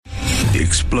The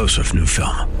explosive new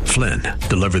film, Flynn,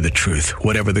 deliver the truth,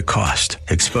 whatever the cost.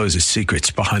 Exposes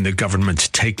secrets behind the government's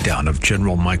takedown of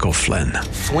General Michael Flynn.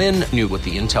 Flynn knew what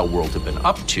the intel world had been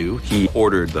up to. He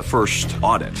ordered the first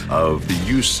audit of the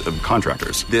use of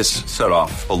contractors. This set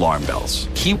off alarm bells.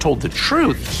 He told the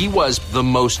truth. He was the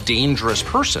most dangerous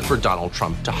person for Donald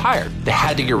Trump to hire. They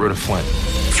had to get rid of Flynn.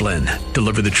 Flynn,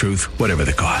 deliver the truth, whatever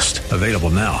the cost. Available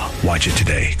now. Watch it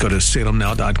today. Go to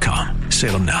salemnow.com.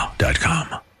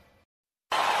 salemnow.com.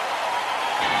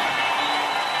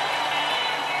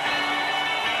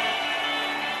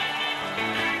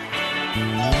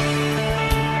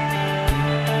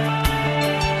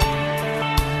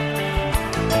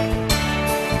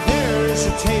 There is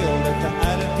a tale that the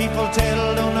island people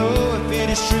tell. Don't know if it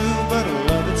is true, but I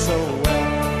love it so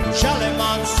well.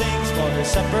 Charlemagne sings for his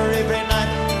supper every night.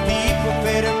 People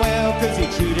fed him well, cause he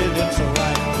treated them so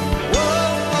right.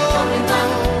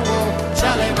 Whoa,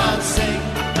 Charlemagne sing.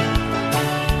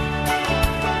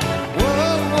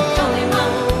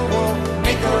 Whoa,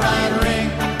 make a Ryan ring.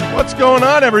 What's going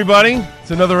on, everybody?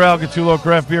 It's another Al Gattullo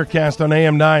Craft Beer Cast on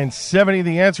AM 970.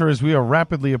 The answer is we are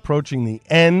rapidly approaching the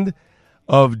end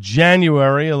of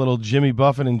January. A little Jimmy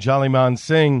Buffett and Charlemagne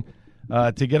Singh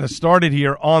to get us started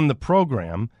here on the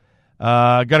program.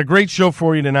 Got a great show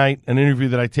for you tonight, an interview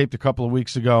that I taped a couple of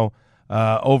weeks ago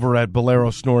over at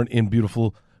Bolero Snort in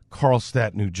beautiful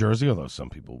Carlstadt, New Jersey, although some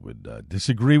people would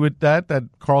disagree with that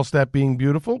Carlstadt being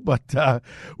beautiful. But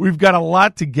we've got a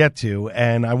lot to get to,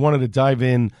 and I wanted to dive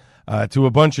in to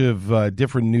a bunch of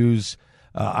different news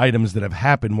items that have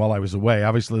happened while I was away.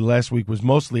 Obviously, last week was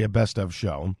mostly a best-of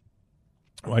show.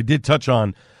 I did touch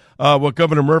on what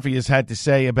Governor Murphy has had to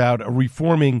say about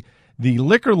reforming the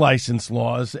liquor license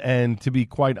laws, and to be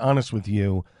quite honest with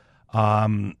you,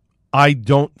 I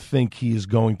don't think he is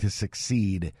going to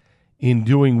succeed in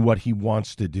doing what he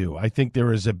wants to do. I think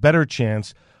there is a better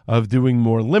chance of doing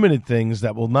more limited things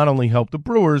that will not only help the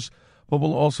brewers, but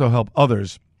will also help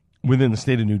others within the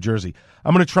state of New Jersey.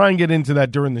 I'm going to try and get into that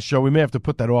during the show. We may have to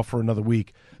put that off for another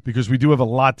week because we do have a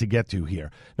lot to get to here.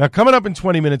 Now, coming up in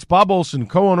 20 minutes, Bob Olson,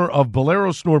 co-owner of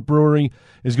Bolero Snort Brewery,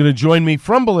 is going to join me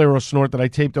from Bolero Snort that I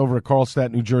taped over at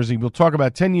Carlstadt, New Jersey. We'll talk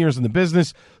about 10 years in the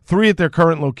business, 3 at their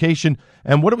current location,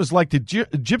 and what it was like to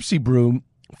gypsy brew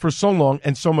for so long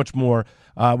and so much more.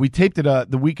 We taped it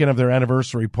the weekend of their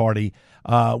anniversary party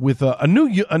with a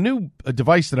new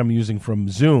device that I'm using from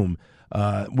Zoom,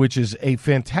 which is a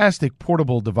fantastic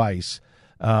portable device.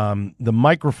 The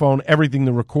microphone, everything,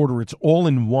 the recorder, it's all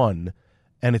in one,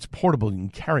 and it's portable. You can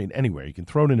carry it anywhere. You can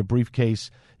throw it in a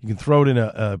briefcase. You can throw it in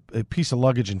a piece of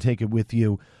luggage and take it with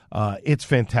you. It's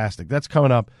fantastic. That's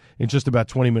coming up in just about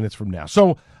 20 minutes from now.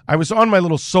 So I was on my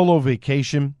little solo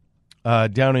vacation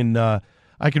down in,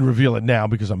 I can reveal it now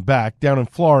because I'm back, down in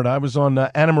Florida. I was on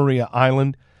Anna Maria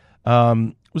Island.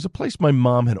 It was a place my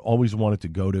mom had always wanted to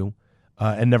go to.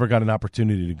 And never got an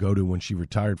opportunity to go to when she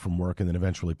retired from work and then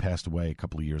eventually passed away a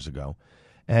couple of years ago.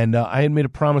 And I had made a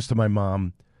promise to my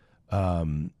mom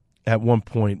at one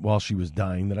point while she was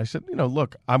dying that I said,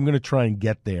 look, I'm going to try and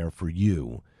get there for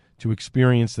you to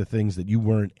experience the things that you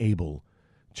weren't able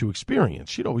to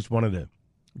experience. She'd always wanted to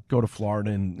go to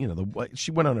Florida, and, she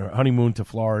went on her honeymoon to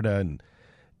Florida, and,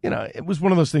 it was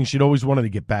one of those things she'd always wanted to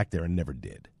get back there and never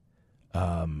did.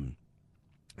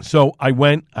 So I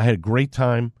went. I had a great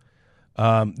time.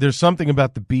 There's something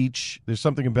about the beach, there's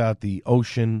something about the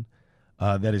ocean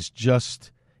that is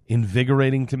just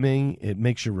invigorating to me. It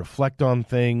makes you reflect on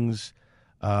things.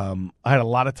 I had a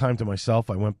lot of time to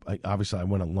myself. I went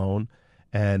alone,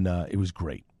 and it was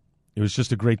great. It was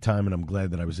just a great time, and I'm glad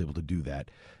that I was able to do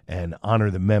that and honor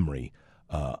the memory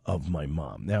of my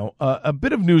mom. Now, a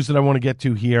bit of news that I want to get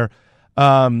to here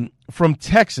from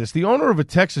Texas. The owner of a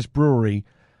Texas brewery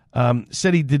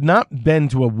said he did not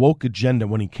bend to a woke agenda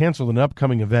when he canceled an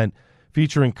upcoming event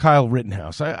featuring Kyle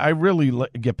Rittenhouse. I really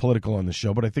get political on the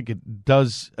show, but I think it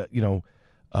does,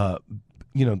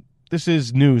 this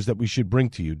is news that we should bring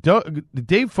to you.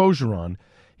 Dave Faugeron,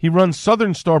 he runs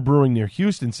Southern Star Brewing near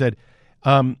Houston, said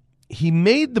he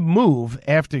made the move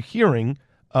after hearing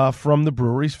from the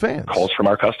brewery's fans. Calls from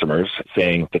our customers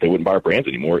saying that they wouldn't buy our brands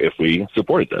anymore if we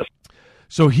supported this.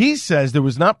 So he says there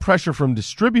was not pressure from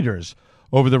distributors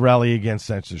over the rally against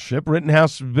censorship.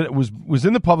 Rittenhouse was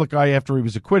in the public eye after he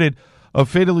was acquitted of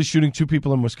fatally shooting 2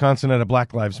 people in Wisconsin at a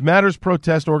Black Lives Matters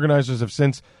protest. Organizers have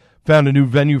since found a new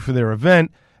venue for their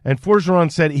event, and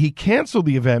Forgeron said he canceled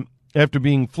the event after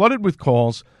being flooded with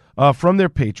calls from their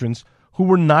patrons who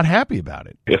were not happy about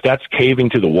it. If that's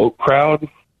caving to the woke crowd,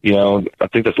 I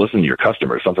think that's listening to your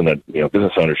customers, something that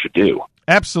business owners should do.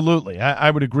 Absolutely. I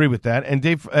would agree with that. And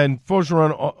Dave and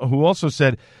Faugeron, who also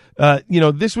said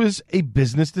This was a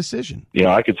business decision.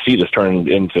 I could see this turning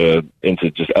into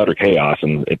just utter chaos,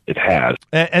 and it has.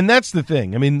 And that's the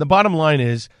thing. I mean, the bottom line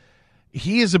is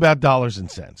he is about dollars and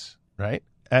cents, right?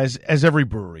 As every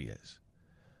brewery is.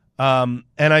 And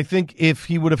I think if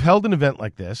he would have held an event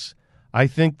like this, I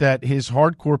think that his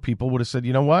hardcore people would have said,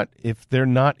 you know what? If they're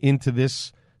not into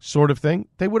this sort of thing,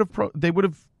 they would have,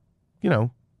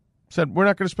 said, we're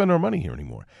not going to spend our money here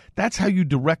anymore. That's how you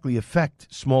directly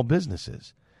affect small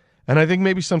businesses. And I think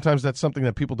maybe sometimes that's something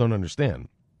that people don't understand.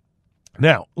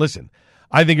 Now, listen,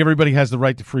 I think everybody has the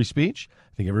right to free speech.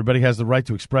 I think everybody has the right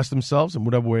to express themselves in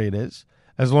whatever way it is,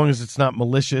 as long as it's not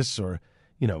malicious or,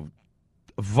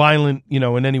 violent,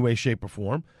 in any way, shape, or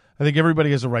form. I think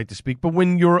everybody has a right to speak. But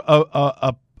when you're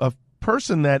a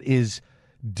person that is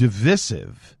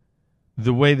divisive,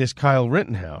 the way this Kyle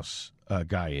Rittenhouse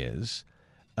guy is,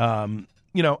 and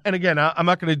again, I'm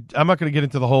not going to get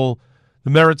into the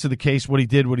merits of the case, what he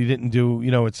did, what he didn't do,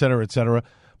 et cetera, et cetera.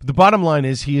 But the bottom line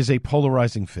is he is a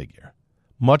polarizing figure,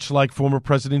 much like former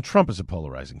President Trump is a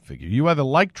polarizing figure. You either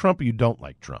like Trump or you don't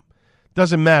like Trump.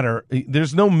 Doesn't matter.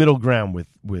 There's no middle ground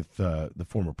with the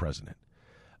former president.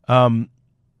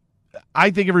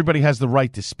 I think everybody has the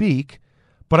right to speak,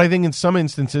 but I think in some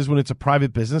instances when it's a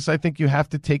private business, I think you have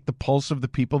to take the pulse of the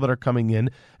people that are coming in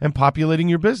and populating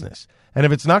your business. And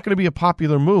if it's not going to be a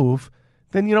popular move,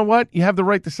 then you know what? You have the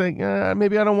right to say,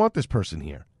 maybe I don't want this person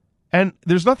here. And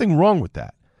there's nothing wrong with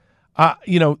that.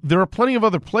 There are plenty of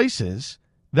other places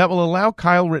that will allow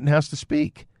Kyle Rittenhouse to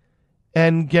speak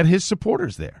and get his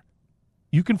supporters there.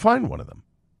 You can find one of them.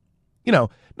 Now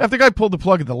if the guy pulled the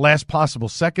plug at the last possible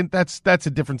second, that's a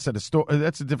different set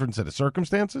of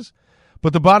circumstances.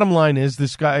 But the bottom line is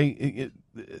this guy Dave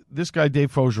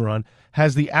Faugeron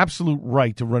has the absolute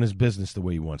right to run his business the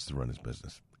way he wants to run his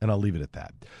business, and I'll leave it at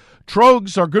that.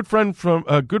 Trogs, our good friends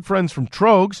from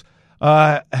Trogs,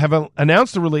 have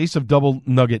announced the release of Double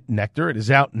Nugget Nectar. It is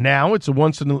out now. It's a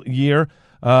once a year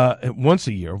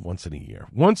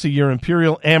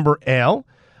Imperial Amber Ale.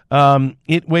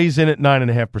 It weighs in at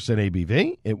 9.5%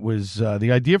 ABV. It was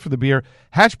the idea for the beer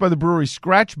hatched by the brewery's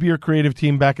Scratch Beer creative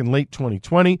team back in late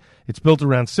 2020. It's built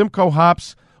around Simcoe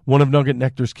hops, one of Nugget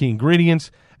Nectar's key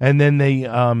ingredients, and then they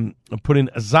put in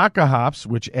Azacca hops,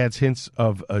 which adds hints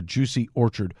of juicy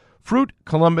orchard fruit.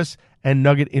 Columbus and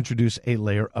Nugget introduce a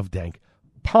layer of dank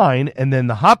pine, and then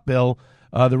the hop bill,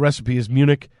 the recipe is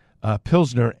Munich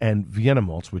Pilsner and Vienna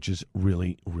malts, which is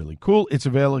really, really cool. It's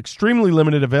extremely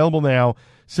limited, available now,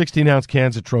 16-ounce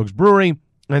cans at Trogs Brewery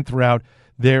and throughout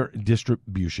their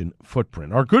distribution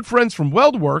footprint. Our good friends from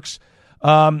WeldWorks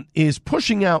is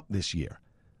pushing out this year.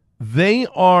 They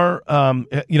are,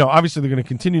 obviously they're going to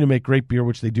continue to make great beer,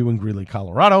 which they do in Greeley,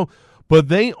 Colorado, but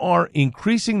they are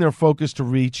increasing their focus to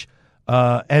reach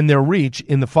and their reach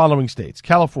in the following states: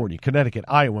 California, Connecticut,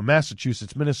 Iowa,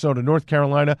 Massachusetts, Minnesota, North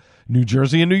Carolina, New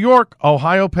Jersey and New York,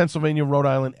 Ohio, Pennsylvania, Rhode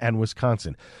Island, and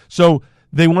Wisconsin. So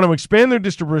they want to expand their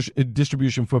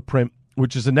distribution footprint,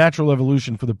 which is a natural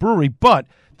evolution for the brewery, but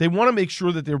they want to make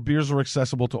sure that their beers are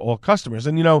accessible to all customers.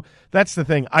 And, that's the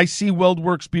thing. I see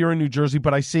WeldWorks beer in New Jersey,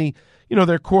 but I see,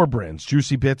 their core brands,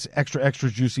 Juicy Bits, Extra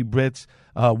Juicy Bits,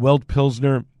 Weld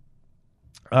Pilsner.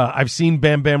 I've seen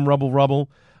Bam Bam Rubble Rubble.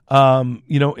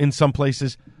 In some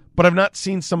places, but I've not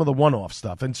seen some of the one-off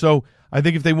stuff. And so I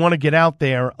think if they want to get out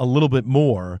there a little bit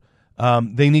more,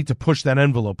 they need to push that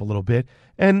envelope a little bit,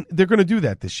 and they're going to do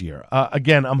that this year.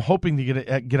 Again, I'm hoping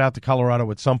to get out to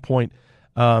Colorado at some point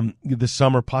this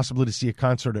summer, possibly to see a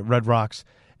concert at Red Rocks,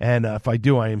 and if I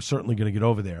do, I am certainly going to get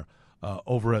over there,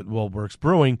 over at WeldWorks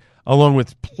Brewing, along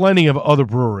with plenty of other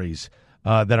breweries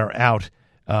that are out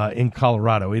in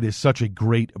Colorado. It is such a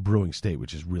great brewing state,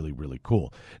 which is really, really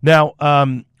cool. Now,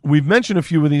 we've mentioned a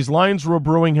few of these. Lions Roar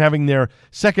Brewing having their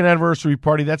second anniversary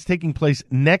party. That's taking place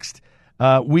next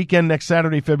weekend, next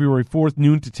Saturday, February 4th,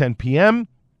 noon to 10 p.m.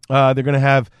 They're going to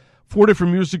have 4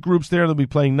 different music groups there. They'll be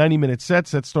playing 90-minute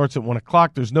sets. That starts at 1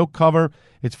 o'clock. There's no cover.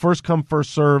 It's first come, first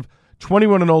serve.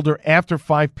 21 and older after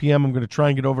 5 p.m. I'm going to try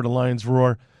and get over to Lions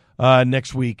Roar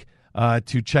next week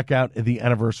to check out the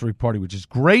anniversary party, which is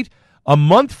great. A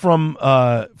month from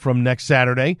next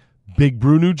Saturday, Big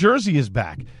Brew New Jersey is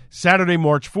back. Saturday,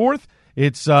 March 4th.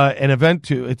 It's an event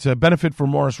it's a benefit for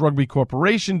Morris Rugby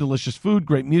Corporation. Delicious food,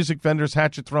 great music vendors,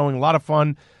 hatchet throwing, a lot of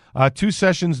fun. 2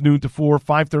 sessions, noon to 4,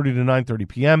 5:30 to 9:30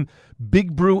 p.m.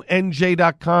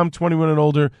 BigBrewNJ.com, 21 and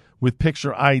older with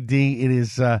picture ID. It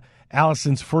is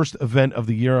Allison's first event of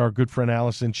the year. Our good friend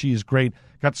Allison, she is great.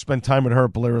 Got to spend time with her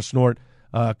at Bolero Snort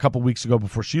a couple weeks ago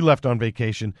before she left on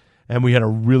vacation. And we had a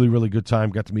really, really good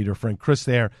time. Got to meet her friend Chris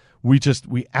there. We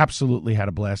absolutely had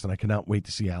a blast, and I cannot wait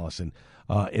to see Allison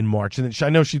in March. And I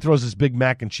know she throws this big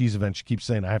mac and cheese event. She keeps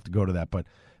saying I have to go to that, but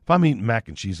if I'm eating mac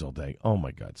and cheese all day, oh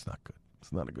my God, it's not good.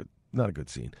 It's not a good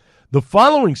scene. The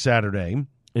following Saturday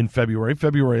in February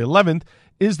 11th,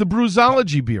 is the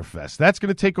Brewsology Beer Fest. That's going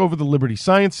to take over the Liberty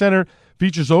Science Center.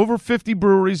 Features over 50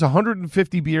 breweries,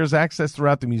 150 beers, access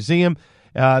throughout the museum.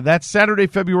 That's Saturday,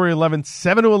 February 11th,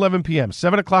 7 to 11 p.m.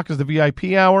 7 o'clock is the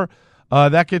VIP hour.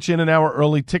 That gets you in an hour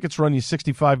early. Tickets run you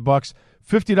 $65,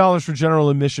 $50 for general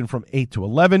admission from 8 to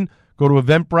 11. Go to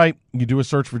Eventbrite. You do a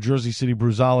search for Jersey City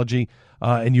Brewsology,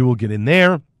 and you will get in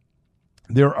there.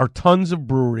 There are tons of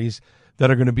breweries that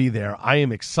are going to be there. I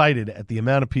am excited at the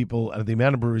amount of people, at the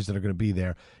amount of breweries that are going to be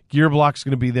there. Gear Block's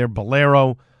going to be there.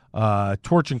 Bolero,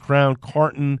 Torch and Crown,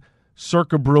 Carton,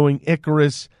 Circa Brewing,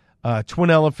 Icarus,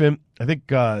 Twin Elephant. I think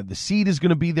The Seed is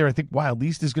going to be there. I think Wild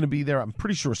East is going to be there. I'm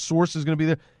pretty sure Source is going to be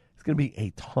there. It's going to be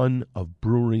a ton of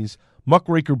breweries.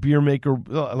 Muckraker Beer Maker,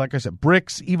 like I said,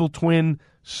 Bricks, Evil Twin,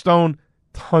 Stone,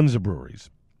 tons of breweries.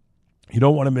 You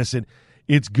don't want to miss it.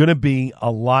 It's going to be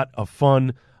a lot of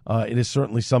fun. It is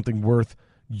certainly something worth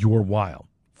your while.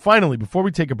 Finally, before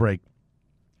we take a break,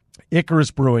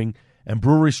 Icarus Brewing and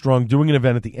Brewery Strong doing an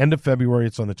event at the end of February.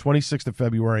 It's on the 26th of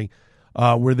February,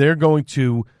 where they're going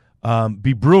to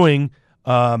be brewing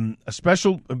a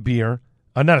special beer.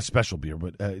 Not a special beer,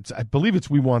 but I believe it's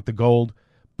We Want the Gold.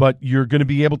 But you're going to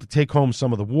be able to take home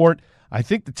some of the wort. I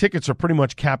think the tickets are pretty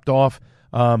much capped off.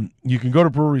 You can go to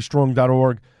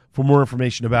brewerystrong.org for more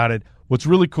information about it. What's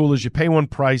really cool is you pay one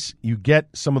price, you get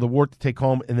some of the wort to take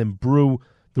home, and then brew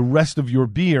the rest of your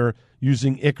beer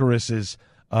using Icarus's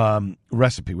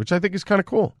recipe, which I think is kind of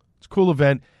cool. It's a cool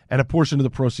event, and a portion of the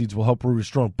proceeds will help Brewery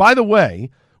Strong. By the way,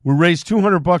 we raised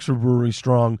 $200 for Brewery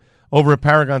Strong over at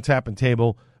Paragon Tap and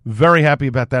Table. Very happy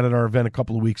about that at our event a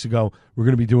couple of weeks ago. We're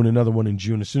going to be doing another one in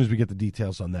June. As soon as we get the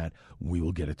details on that, we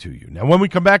will get it to you. Now, when we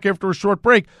come back after a short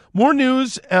break, more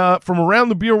news from around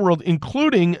the beer world,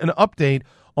 including an update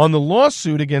on the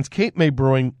lawsuit against Cape May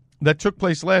Brewing that took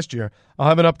place last year. I'll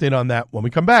have an update on that when we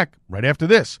come back right after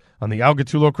this on the Al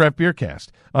Gattullo Craft Beer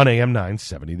Cast on AM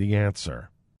 970 The Answer.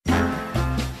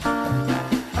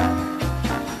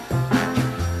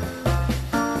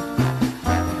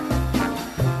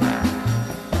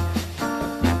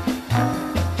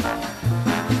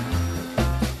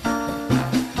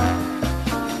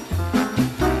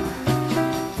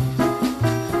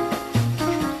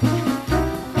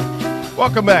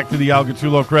 Welcome back to the Al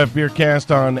Gattullo Craft Beer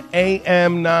Cast on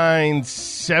AM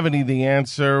 970 The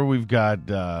Answer. We've got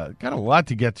a lot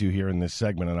to get to here in this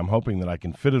segment, and I'm hoping that I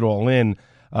can fit it all in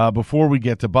before we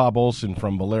get to Bob Olson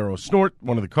from Bolero Snort,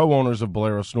 one of the co-owners of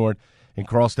Bolero Snort in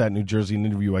Carlstadt, New Jersey, an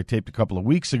interview I taped a couple of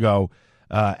weeks ago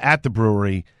at the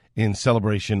brewery in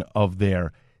celebration of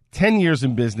their 10 years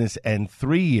in business and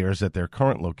 3 years at their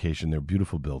current location, their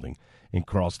beautiful building in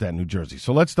Carlstadt, New Jersey.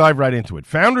 So let's dive right into it.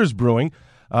 Founders Brewing,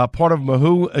 part of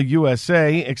Mahou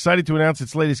USA, excited to announce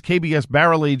its latest KBS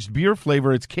barrel-aged beer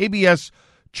flavor. It's KBS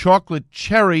Chocolate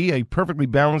Cherry, a perfectly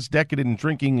balanced, decadent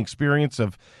drinking experience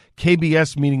of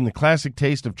KBS, meaning the classic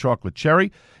taste of chocolate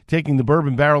cherry, taking the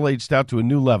bourbon barrel-aged stout to a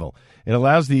new level. It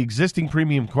allows the existing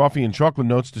premium coffee and chocolate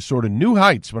notes to soar to new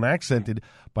heights when accented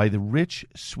by the rich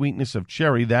sweetness of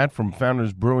cherry, that from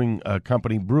Founders Brewing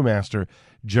Company brewmaster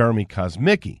Jeremy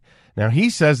Kosmicki. Now, he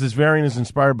says this variant is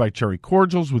inspired by cherry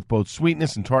cordials with both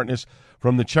sweetness and tartness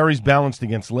from the cherries balanced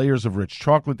against layers of rich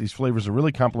chocolate. These flavors are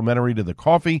really complementary to the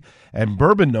coffee and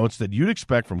bourbon notes that you'd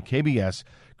expect from KBS,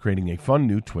 creating a fun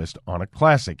new twist on a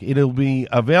classic. It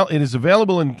is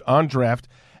available on draft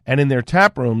and in their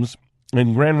tap rooms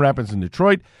in Grand Rapids and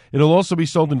Detroit. It'll also be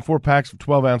sold in 4-packs of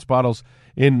 12-ounce bottles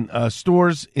in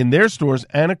their stores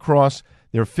and across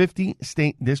their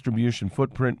 50-state distribution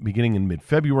footprint beginning in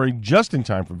mid-February, just in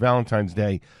time for Valentine's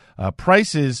Day.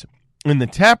 Prices in the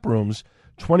tap rooms,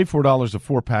 $24 a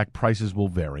 4-pack. Prices will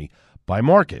vary by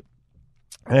market.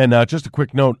 And just a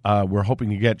quick note, we're hoping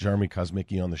to get Jeremy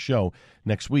Kosmicki on the show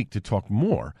next week to talk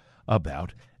more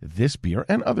about this beer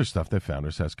and other stuff that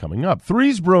Founders has coming up.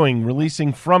 Threes Brewing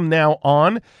releasing From Now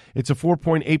On. It's a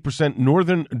 4.8%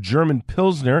 Northern German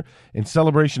Pilsner in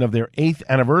celebration of their 8th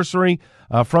anniversary.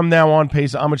 From Now On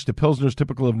pays homage to Pilsners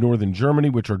typical of Northern Germany,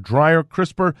 which are drier,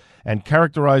 crisper, and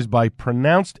characterized by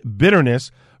pronounced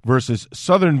bitterness, versus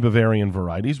Southern Bavarian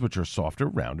varieties, which are softer,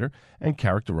 rounder, and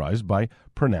characterized by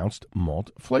pronounced malt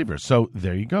flavors. So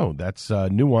there you go. That's a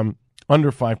new one,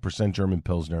 under 5% German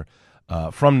Pilsner.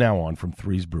 From Now On, from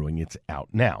Threes Brewing. It's out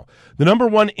now. The number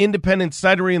one independent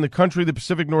cidery in the country, the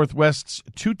Pacific Northwest's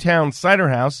Two Town Cider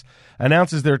House,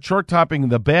 announces their chart-topping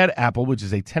The Bad Apple, which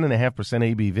is a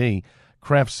 10.5% ABV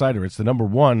craft cider. It's the number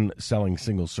one selling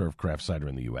single-serve craft cider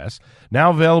in the U.S. Now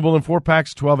available in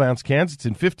 4-packs, 12-ounce cans. It's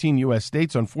in 15 U.S.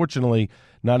 states. Unfortunately,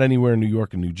 not anywhere in New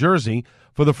York and New Jersey.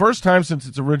 For the first time since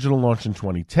its original launch in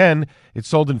 2010, it's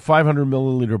sold in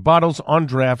 500-milliliter bottles on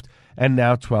draft and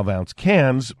now 12-ounce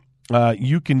cans.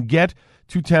 You can get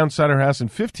Two-Town Cider House in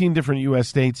 15 different U.S.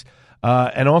 states,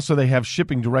 and also they have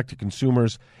shipping direct to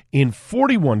consumers in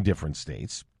 41 different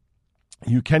states.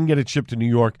 You can get it shipped to New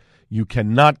York. You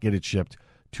cannot get it shipped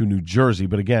to New Jersey.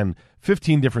 But again,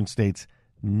 15 different states,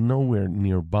 nowhere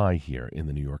nearby here in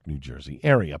the New York, New Jersey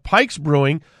area. Pike's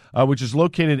Brewing, which is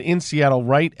located in Seattle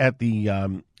right at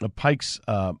the Pike's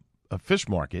Fish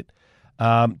Market.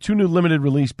 2 new limited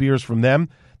release beers from them.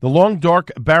 The Long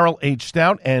Dark Barrel Aged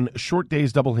Stout and Short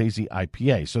Days Double Hazy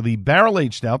IPA. So the Barrel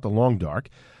Aged Stout, the Long Dark,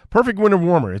 perfect winter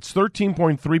warmer. It's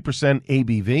 13.3%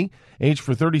 ABV, aged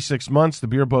for 36 months. The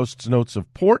beer boasts notes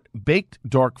of port, baked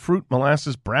dark fruit,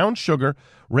 molasses, brown sugar,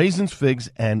 raisins, figs,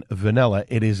 and vanilla.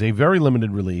 It is a very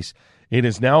limited release. It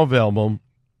is now available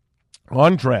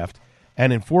on draft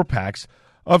and in 4-packs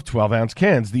of 12-ounce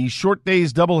cans. The Short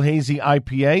Days Double Hazy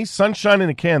IPA, Sunshine in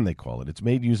a Can, they call it. It's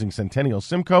made using Centennial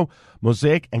Simcoe,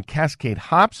 Mosaic, and Cascade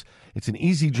hops. It's an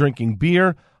easy-drinking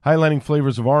beer, highlighting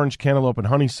flavors of orange, cantaloupe, and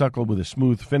honeysuckle with a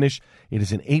smooth finish. It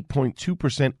is an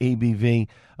 8.2%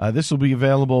 ABV. This will be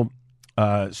available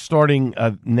starting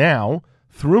now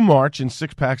through March in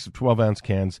 6-packs of 12-ounce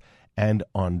cans. And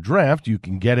on draft, you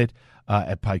can get it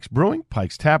at Pike's Brewing,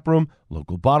 Pike's Tap Room,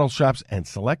 local bottle shops, and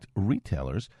select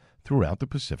retailers throughout the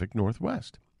Pacific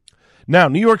Northwest. Now,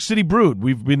 New York City Brewed.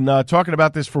 We've been talking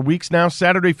about this for weeks now.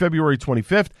 Saturday, February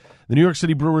 25th, the New York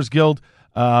City Brewers Guild.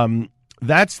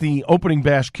 That's the opening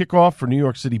bash kickoff for New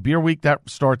York City Beer Week. That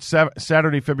starts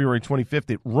Saturday, February 25th.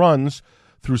 It runs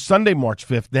through Sunday, March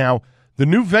 5th. Now, the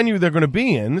new venue they're going to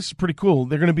be in, this is pretty cool,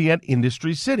 they're going to be at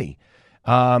Industry City.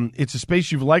 It's a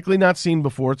space you've likely not seen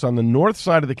before. It's on the north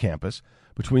side of the campus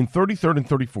between 33rd and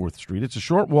 34th Street. It's a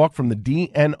short walk from the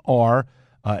DNR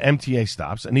MTA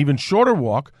stops, an even shorter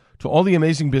walk to all the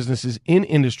amazing businesses in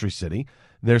Industry City.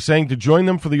 They're saying to join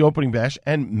them for the opening bash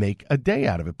and make a day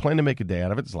out of it. Plan to make a day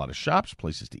out of it. There's a lot of shops,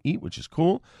 places to eat, which is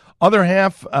cool. Other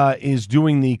half is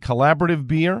doing the collaborative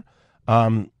beer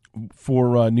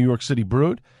for New York City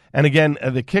Brewed. And again,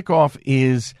 the kickoff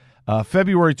is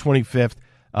February 25th.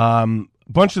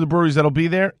 Bunch of the breweries that'll be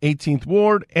there: 18th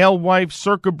Ward, Alewife,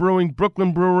 Circa Brewing,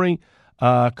 Brooklyn Brewery,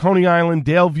 Coney Island,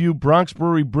 Daleview, Bronx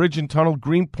Brewery, Bridge and Tunnel,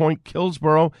 Greenpoint,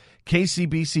 Killsborough,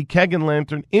 KCBC, Keg and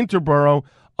Lantern, Interborough.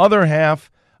 Other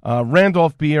half,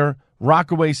 Randolph Beer,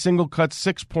 Rockaway, Single Cut,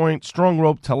 6 Point, Strong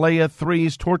Rope, Talea,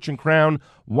 Threes, Torch and Crown.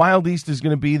 Wild East is going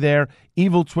to be there.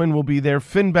 Evil Twin will be there.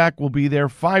 Finback will be there.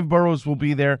 Five Boroughs will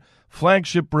be there.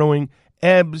 Flagship Brewing,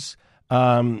 Ebbs,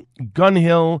 Gun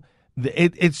Hill.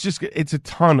 It's a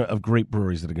ton of great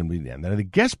breweries that are going to be there. Now, the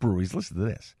guest breweries, listen to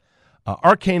this.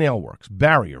 Arcane Ale Works,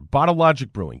 Barrier, Bottle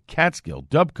Logic Brewing, Catskill,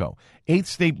 Dubco, 8th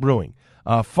State Brewing,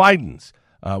 Fidens,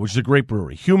 which is a great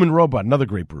brewery, Human Robot, another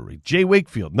great brewery, J.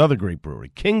 Wakefield, another great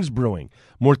brewery, King's Brewing,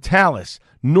 Mortalis,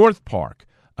 North Park,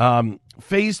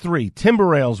 Phase 3,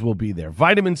 Timber Ales will be there,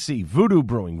 Vitamin C, Voodoo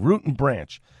Brewing, Root and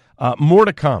Branch, more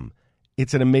to come.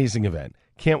 It's an amazing event.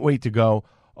 Can't wait to go.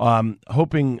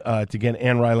 Hoping to get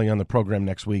Ann Riley on the program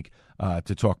next week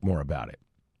to talk more about it.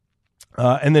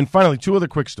 And then finally, 2 other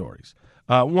quick stories.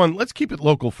 One, let's keep it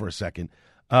local for a second.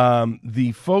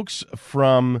 The folks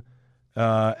from,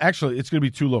 actually, it's going to be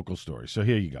 2 local stories. So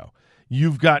here you go.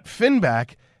 You've got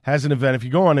Finback has an event. If you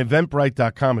go on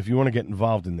eventbrite.com, if you want to get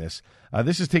involved in this,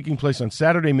 this is taking place on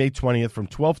Saturday, May 20th from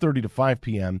 12:30 to 5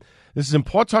 p.m. This is in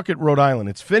Pawtucket, Rhode Island.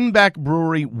 It's Finback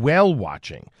Brewery Whale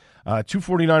Watching.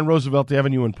 249 Roosevelt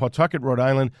Avenue in Pawtucket, Rhode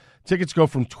Island. Tickets go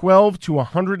from $12 to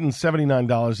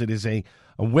 $179. It is a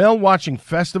whale watching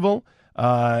festival.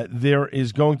 There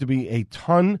is going to be a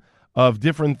ton of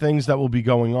different things that will be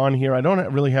going on here. I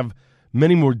don't really have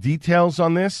many more details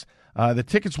on this. The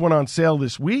tickets went on sale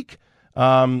this week.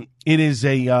 It is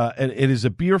a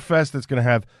beer fest that's going to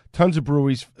have tons of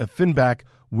breweries. Finback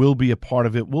will be a part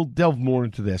of it. We'll delve more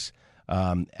into this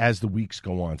as the weeks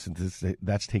go on, since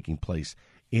that's taking place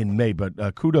in May.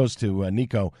 But kudos to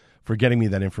Nico for getting me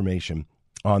that information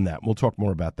on that. We'll talk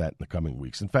more about that in the coming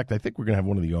weeks. In fact, I think we're going to have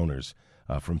one of the owners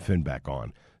from Finback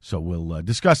on. So we'll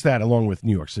discuss that along with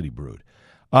New York City Brewed.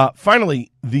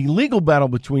 Finally, the legal battle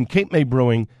between Cape May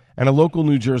Brewing and a local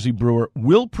New Jersey brewer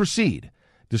will proceed,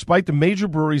 despite the major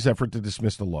brewery's effort to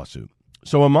dismiss the lawsuit.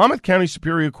 So a Monmouth County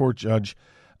Superior Court judge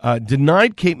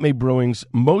denied Cape May Brewing's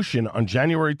motion on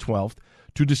January 12th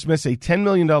to dismiss a $10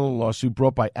 million lawsuit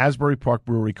brought by Asbury Park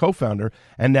Brewery co-founder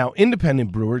and now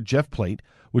independent brewer Jeff Plate,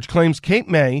 which claims Cape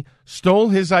May stole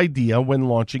his idea when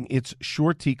launching its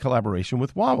Shore Tea collaboration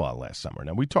with Wawa last summer.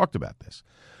 Now, we talked about this.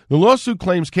 The lawsuit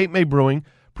claims Cape May Brewing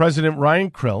President Ryan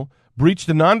Krill breached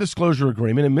the non-disclosure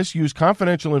agreement and misused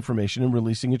confidential information in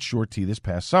releasing its Shore Tea this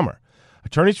past summer.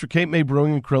 Attorneys for Cape May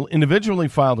Brewing and Krill individually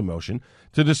filed a motion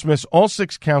to dismiss all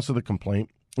 6 counts of the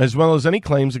complaint, as well as any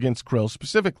claims against Krill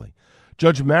specifically.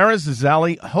 Judge Mara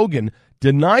Zazali Hogan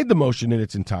denied the motion in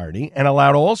its entirety and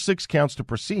allowed all 6 counts to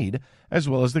proceed, as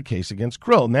well as the case against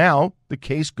Krill. Now, the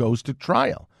case goes to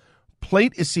trial.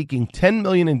 Plate is seeking $10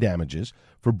 million in damages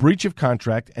for breach of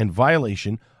contract and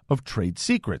violation of trade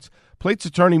secrets. Plate's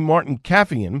attorney Martin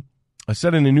Cafian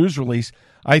said in a news release,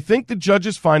 "I think the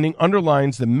judge's finding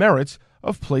underlines the merits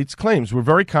of Plate's claims. We're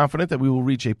very confident that we will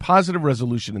reach a positive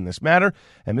resolution in this matter,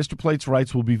 and Mr. Plate's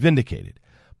rights will be vindicated."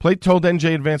 Plate told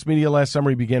NJ Advanced Media last summer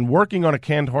he began working on a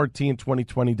canned hard tea in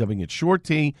 2020, dubbing it Shore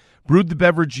Tea, brewed the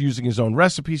beverage using his own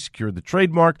recipe, secured the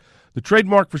trademark. The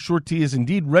trademark for Shore Tea is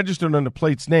indeed registered under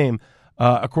Plate's name,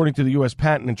 according to the U.S.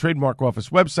 Patent and Trademark Office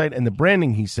website, and the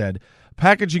branding, he said,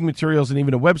 packaging materials, and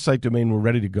even a website domain were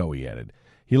ready to go, he added.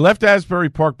 He left Asbury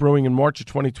Park Brewing in March of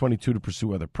 2022 to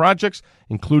pursue other projects,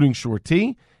 including Shore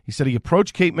Tea. He said he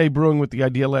approached Cape May Brewing with the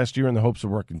idea last year in the hopes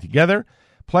of working together.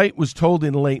 Plate was told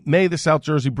in late May the South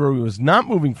Jersey brewery was not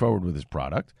moving forward with his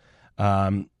product.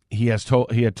 He had told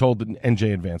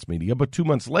NJ Advanced Media, but 2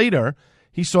 months later,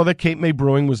 he saw that Cape May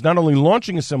Brewing was not only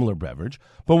launching a similar beverage,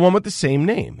 but one with the same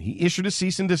name. He issued a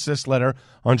cease and desist letter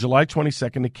on July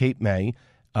 22nd to Cape May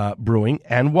Brewing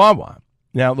and Wawa.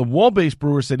 Now, the wall-based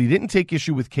brewer said he didn't take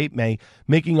issue with Cape May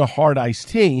making a hard iced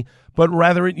tea, but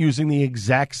rather it using the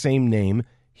exact same name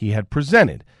he had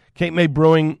presented. Cape May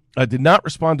Brewing did not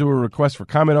respond to a request for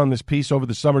comment on this piece over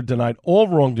the summer, denied all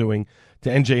wrongdoing to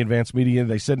NJ Advanced Media.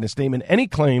 They said in a statement, any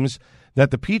claims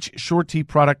that the Peach Shore Tea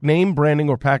product name, branding,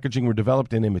 or packaging were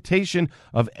developed in imitation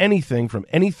of anything from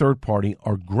any third party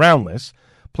are groundless.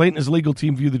 Plate and his legal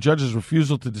team view the judge's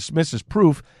refusal to dismiss as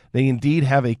proof they indeed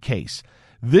have a case.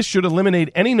 This should eliminate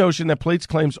any notion that Plate's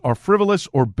claims are frivolous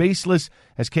or baseless,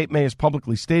 as Cape May has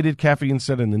publicly stated. Caffeine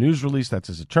said in the news release, that's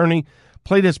his attorney.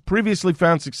 Plate has previously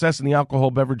found success in the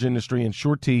alcohol beverage industry, and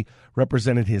Shore Tea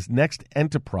represented his next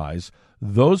enterprise.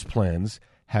 Those plans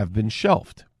have been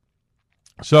shelved.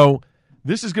 So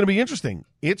this is going to be interesting.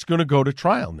 It's going to go to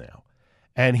trial now,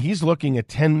 and he's looking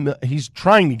at he's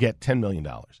trying to get $10 million.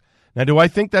 Now, do I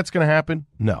think that's going to happen?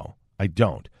 No, I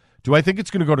don't. Do I think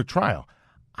it's going to go to trial?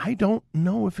 I don't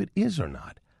know if it is or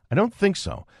not. I don't think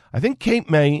so. I think Cape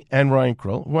May and Ryan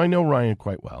Krill, who I know Ryan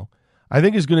quite well, I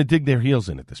think is going to dig their heels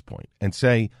in at this point and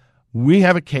say, we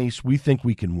have a case, we think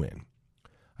we can win.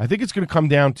 I think it's going to come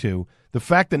down to the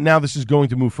fact that now this is going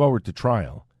to move forward to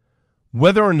trial,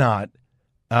 whether or not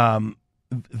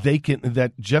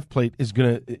that Jeff Plate is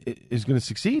going to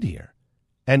succeed here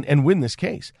and win this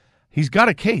case. He's got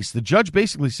a case. The judge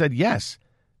basically said yes.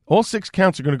 All 6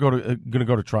 counts are going to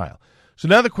go to trial. So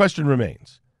now the question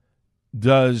remains: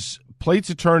 does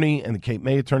Plate's attorney and the Cape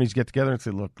May attorneys get together and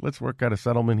say, "Look, let's work out a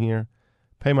settlement here.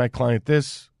 Pay my client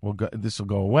this. This will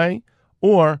go away,"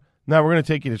 or now we're going to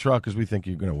take you to trial because we think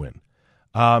you're going to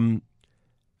win?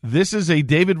 This is a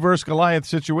David versus Goliath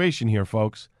situation here,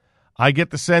 folks. I get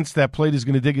the sense that Plate is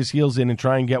going to dig his heels in and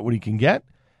try and get what he can get.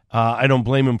 I don't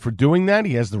blame him for doing that.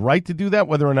 He has the right to do that.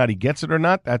 Whether or not he gets it or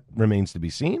not, that remains to be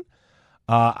seen.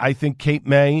 I think Cape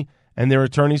May and their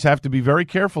attorneys have to be very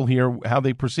careful here how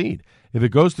they proceed. If it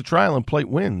goes to trial and Plate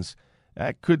wins,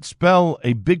 that could spell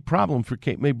a big problem for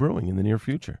Cape May Brewing in the near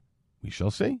future. We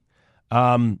shall see.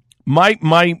 My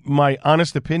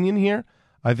honest opinion here,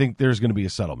 I think there's going to be a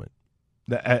settlement.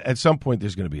 At some point,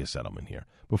 there's going to be a settlement here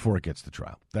before it gets to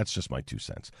trial. That's just my 2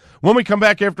 cents. When we come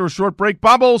back after a short break,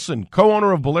 Bob Olson,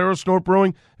 co-owner of Bolero Snort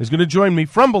Brewing, is going to join me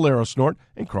from Bolero Snort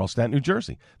in Carlstadt, New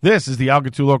Jersey. This is the Al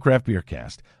Gattullo Craft Beer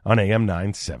Cast on AM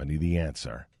 970 The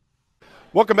Answer.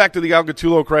 Welcome back to the Al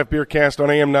Gattullo Craft Beer Cast on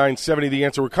AM 970 The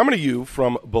Answer. We're coming to you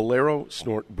from Bolero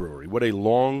Snort Brewery. What a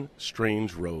long,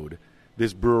 strange road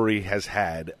this brewery has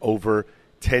had over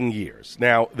 10 years.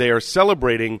 Now, they are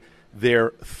celebrating their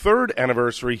 3rd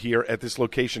anniversary here at this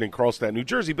location in Carlstadt, New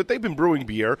Jersey, but they've been brewing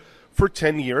beer for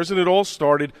 10 years, and it all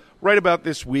started right about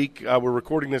this week. We're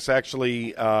recording this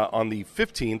actually on the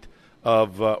 15th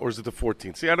of, or is it the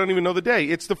 14th? See, I don't even know the day.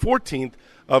 It's the 14th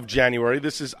of January.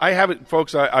 I have it,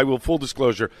 folks, I will, full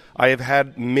disclosure, I have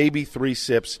had maybe 3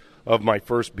 sips of my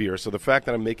first beer, so the fact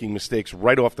that I'm making mistakes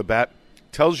right off the bat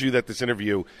tells you that this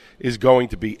interview is going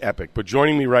to be epic. But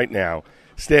joining me right now,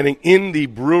 standing in the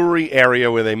brewery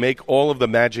area where they make all of the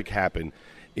magic happen,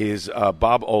 is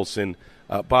Bob Olson.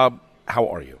 Bob, how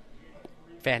are you?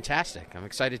 Fantastic. I'm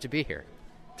excited to be here.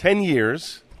 10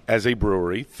 years as a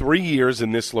brewery, 3 years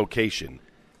in this location.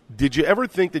 Did you ever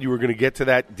think that you were going to get to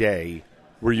that day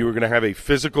where you were going to have a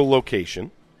physical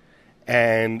location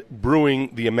and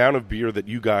brewing the amount of beer that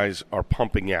you guys are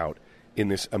pumping out in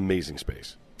this amazing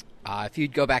space? If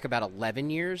you'd go back about 11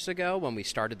 years ago when we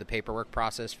started the paperwork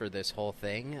process for this whole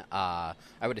thing, I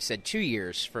would have said 2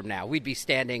 years from now we'd be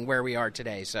standing where we are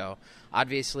today. So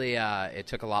obviously it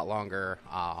took a lot longer,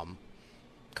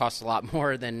 cost a lot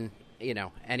more than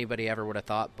anybody ever would have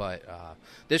thought. But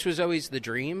this was always the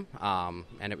dream,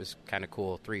 and it was kind of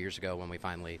cool 3 years ago when we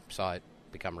finally saw it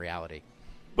become reality.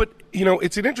 But,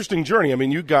 it's an interesting journey. I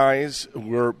mean, you guys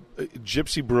were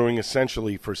Gypsy Brewing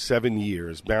essentially for 7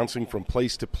 years, bouncing from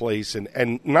place to place,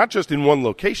 and not just in one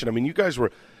location. I mean, you guys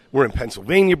were in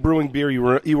Pennsylvania brewing beer. You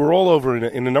were all over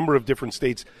in a number of different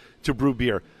states to brew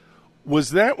beer.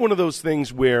 Was that one of those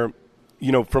things where,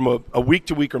 from a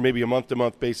week-to-week or maybe a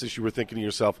month-to-month basis, you were thinking to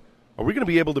yourself, are we going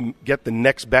to be able to get the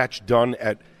next batch done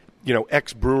at,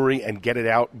 X brewery and get it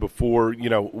out before,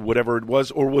 whatever it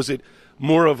was? Or was it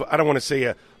more of, I don't want to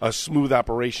say a smooth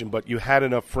operation, but you had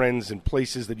enough friends and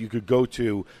places that you could go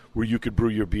to where you could brew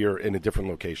your beer in a different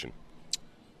location?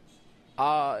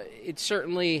 It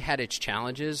certainly had its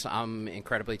challenges. I'm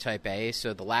incredibly type A,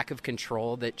 so the lack of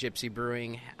control that Gypsy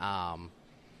Brewing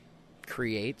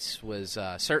creates was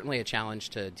certainly a challenge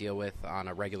to deal with on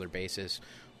a regular basis.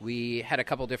 We had a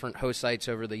couple different host sites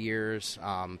over the years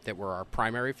that were our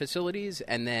primary facilities,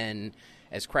 and then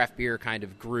as craft beer kind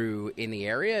of grew in the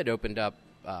area, it opened up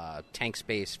tank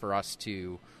space for us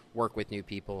to work with new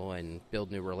people and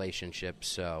build new relationships.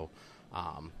 So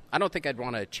I don't think I'd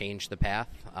want to change the path.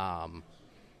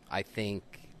 I think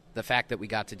the fact that we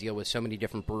got to deal with so many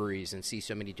different breweries and see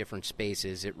so many different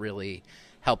spaces, it really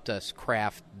helped us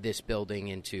craft this building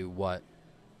into what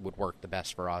would work the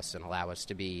best for us and allow us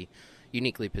to be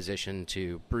uniquely positioned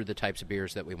to brew the types of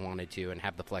beers that we wanted to and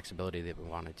have the flexibility that we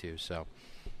wanted to. So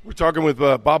we're talking with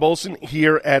Bob Olson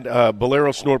here at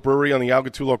Bolero Snort Brewery on the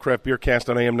Algatulo Craft Beer Cast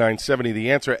on AM 970,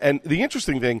 The Answer. And the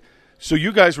interesting thing, so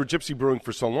you guys were Gypsy Brewing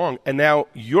for so long, and now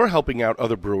you're helping out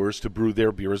other brewers to brew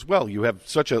their beer as well. You have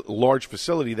such a large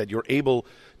facility that you're able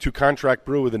to contract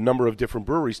brew with a number of different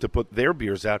breweries to put their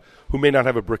beers out who may not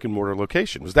have a brick-and-mortar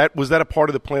location. Was that a part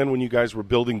of the plan when you guys were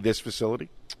building this facility?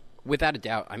 Without a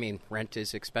doubt. I mean, rent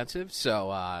is expensive,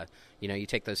 so you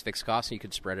take those fixed costs and you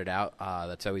could spread it out.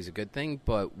 That's always a good thing,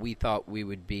 but we thought we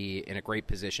would be in a great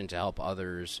position to help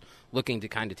others looking to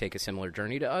kind of take a similar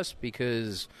journey to us,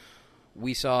 because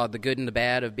we saw the good and the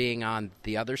bad of being on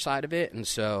the other side of it, and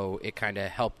so it kind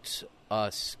of helped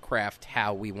us craft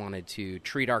how we wanted to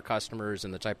treat our customers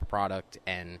and the type of product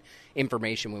and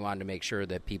information we wanted to make sure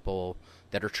that people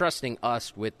that are trusting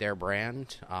us with their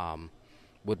brand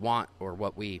would want, or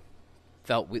what we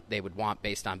felt they would want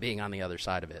based on being on the other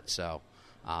side of it. So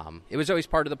it was always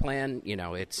part of the plan.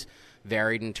 It's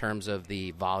varied in terms of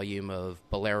the volume of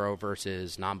Bolero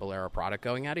versus non-Bolero product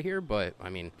going out of here, but I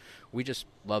mean, we just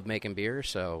love making beer.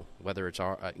 So whether it's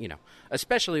our,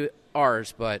 especially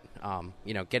ours, but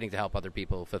getting to help other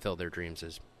people fulfill their dreams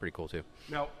is pretty cool too.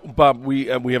 Now, Bob, we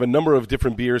have a number of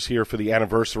different beers here for the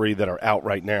anniversary that are out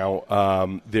right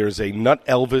now. There's a Nut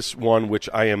Elvis one, which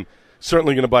I am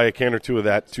certainly going to buy a can or two of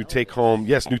that to take home.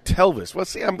 Yes, Nutelvis. Well,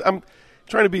 see, I'm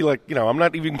trying to be like, I'm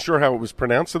not even sure how it was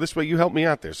pronounced, so this way you help me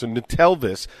out there. So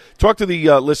Nutelvis. Talk to the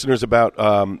listeners about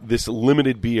this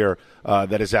limited beer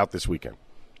that is out this weekend.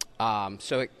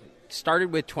 So it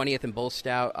started with 20th and Bull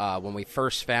Stout when we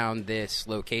first found this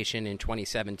location in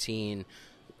 2017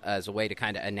 as a way to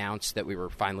kind of announce that we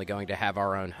were finally going to have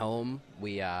our own home.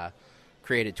 We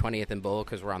created 20th and Bull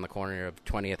because we're on the corner of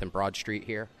 20th and Broad Street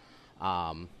here.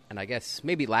 And I guess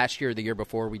maybe last year or the year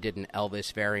before we did an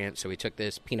Elvis variant. So we took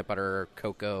this peanut butter,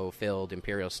 cocoa-filled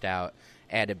Imperial Stout,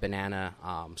 added banana.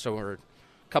 So we're a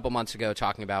couple months ago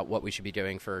talking about what we should be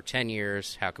doing for 10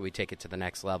 years. How could we take it to the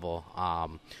next level?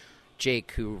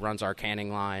 Jake, who runs our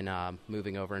canning line,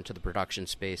 moving over into the production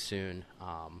space soon,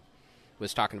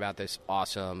 was talking about this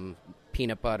awesome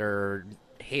peanut butter,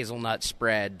 hazelnut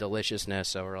spread deliciousness.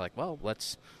 So we're like, well,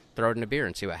 let's throw it in a beer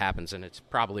and see what happens. And it's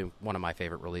probably one of my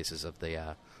favorite releases of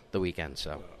the weekend.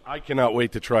 So I cannot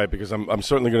wait to try it, because I'm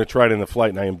certainly going to try it in the flight,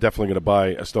 and I am definitely going to buy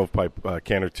a stovepipe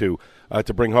can or two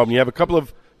to bring home. You have a couple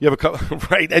of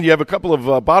right, and you have a couple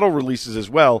of bottle releases as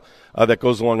well that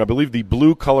goes along. I believe the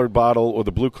blue colored bottle, or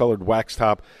the blue colored wax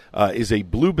top, is a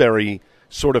blueberry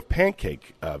sort of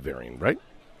pancake variant, right?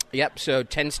 Yep. So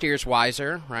 10 steers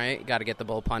wiser, right? Got to get the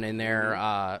bull pun in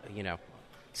there,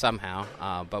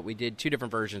 somehow. But we did two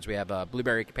different versions. We have a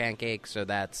blueberry pancake, so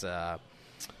that's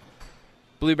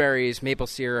blueberries, maple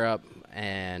syrup,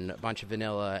 and a bunch of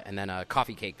vanilla, and then a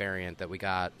coffee cake variant that we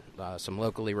got. Some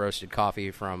locally roasted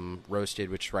coffee from Roasted,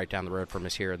 which is right down the road from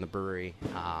us here in the brewery.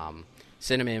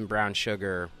 Cinnamon, brown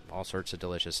sugar, all sorts of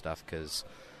delicious stuff because,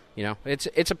 you know,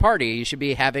 it's a party. You should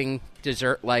be having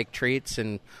dessert-like treats,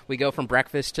 and we go from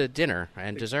breakfast to dinner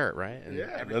and dessert, right? And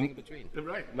everything in between.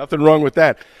 Right. Nothing wrong with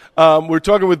that. We're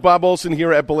talking with Bob Olson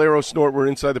here at Bolero Snort. We're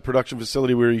inside the production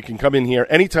facility where you can come in here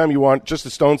anytime you want, just a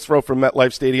stone's throw from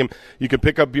MetLife Stadium. You can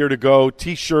pick up beer to go,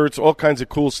 T-shirts, all kinds of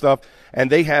cool stuff.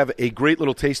 And they have a great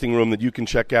little tasting room that you can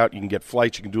check out. You can get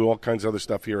flights. You can do all kinds of other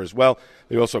stuff here as well.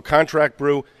 They also contract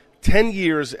brew. 10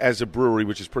 years as a brewery,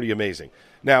 which is pretty amazing.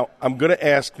 Now, I'm going to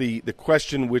ask the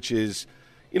question, which is,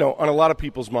 you know, on a lot of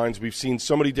people's minds, we've seen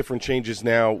so many different changes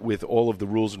now with all of the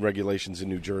rules and regulations in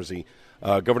New Jersey.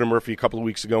 Governor Murphy a couple of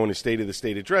weeks ago in his State of the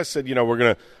State address said, you know, we're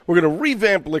going to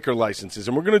revamp liquor licenses,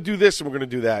 and we're going to do this and we're going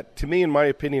to do that. To me, in my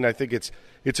opinion, I think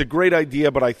it's a great idea,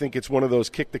 but I think it's one of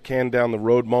those kick the can down the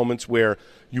road moments where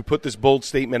you put this bold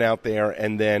statement out there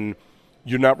and then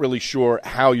you're not really sure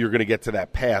how you're going to get to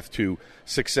that path to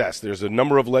success. There's a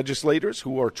number of legislators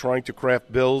who are trying to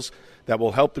craft bills that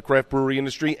will help the craft brewery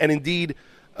industry, and indeed,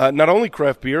 not only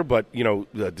craft beer, but, you know,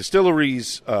 the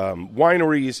distilleries,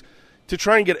 wineries, to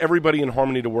try and get everybody in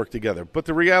harmony to work together. But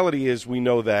the reality is we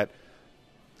know that,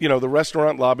 you know, the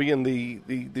restaurant lobby and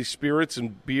the spirits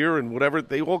and beer and whatever,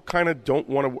 they all kind of don't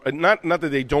want to, not that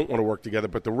they don't want to work together,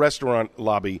 but the restaurant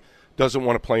lobby doesn't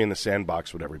want to play in the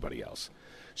sandbox with everybody else.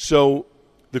 So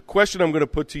the question I'm going to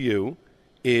put to you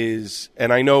is,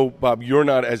 and I know, Bob, you're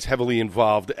not as heavily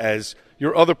involved as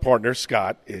your other partner,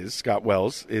 Scott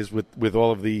Wells, is with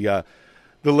all of the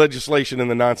legislation and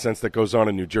the nonsense that goes on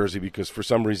in New Jersey because for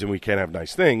some reason we can't have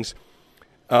nice things.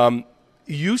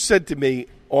 You said to me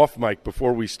off mic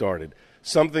before we started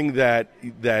something that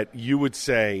you would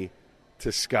say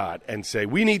to Scott and say,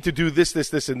 we need to do this,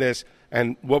 and this,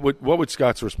 and what would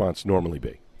Scott's response normally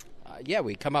be? Yeah,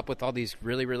 we come up with all these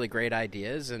really, really great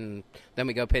ideas, and then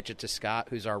we go pitch it to Scott,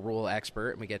 who's our rule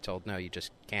expert, and we get told, no, you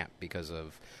just can't because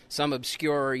of some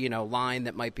obscure, you know, line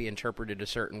that might be interpreted a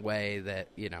certain way that,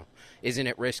 you know, isn't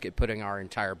at risk at putting our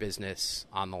entire business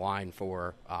on the line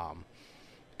for.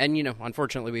 And, you know,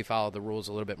 unfortunately, we follow the rules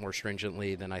a little bit more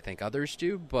stringently than I think others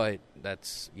do, but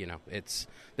that's, you know,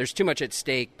 there's too much at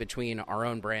stake between our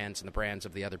own brands and the brands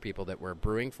of the other people that we're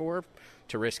brewing for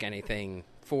to risk anything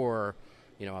for,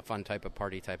 you know, a fun type of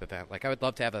party type event. Like, I would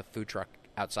love to have a food truck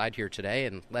outside here today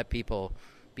and let people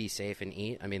be safe and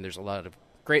eat. I mean, there's a lot of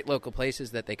great local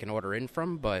places that they can order in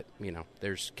from, but, you know,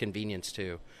 there's convenience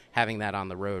to having that on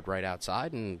the road right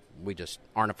outside, and we just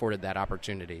aren't afforded that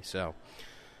opportunity. So,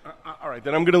 all right,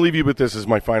 then I'm going to leave you with this as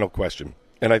my final question.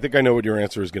 And I think I know what your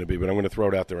answer is going to be, but I'm going to throw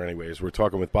it out there anyways. We're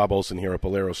talking with Bob Olson here at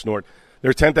Bolero Snort.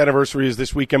 Their 10th anniversary is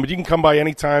this weekend, but you can come by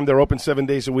anytime. They're open 7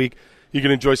 days a week. You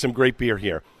can enjoy some great beer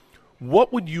here.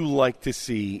 What would you like to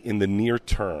see in the near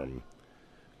term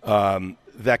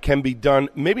that can be done,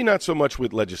 maybe not so much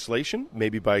with legislation,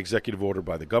 maybe by executive order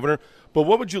by the governor, but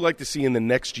what would you like to see in the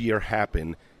next year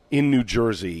happen in New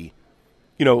Jersey?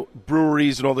 You know,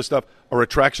 breweries and all this stuff are a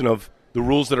traction of the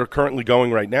rules that are currently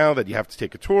going right now, that you have to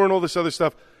take a tour and all this other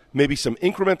stuff, maybe some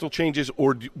incremental changes,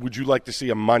 or would you like to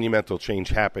see a monumental change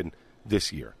happen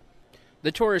this year?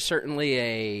 The tour is certainly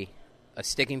a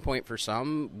sticking point for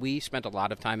some. We spent a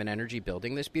lot of time and energy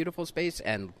building this beautiful space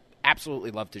and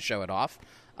absolutely love to show it off.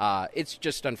 It's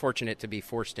just unfortunate to be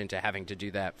forced into having to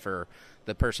do that for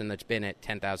the person that's been at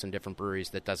 10,000 different breweries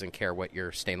that doesn't care what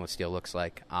your stainless steel looks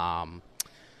like.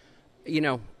 You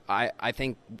know, I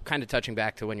think kind of touching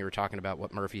back to when you were talking about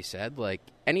what Murphy said, like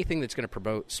anything that's going to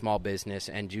promote small business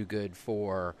and do good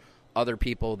for other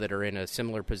people that are in a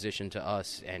similar position to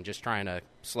us and just trying to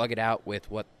slug it out with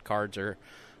what cards are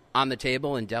on the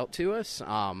table and dealt to us,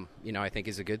 you know, I think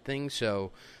is a good thing.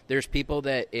 So there's people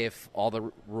that if all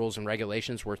the rules and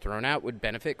regulations were thrown out would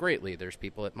benefit greatly. There's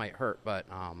people it might hurt. But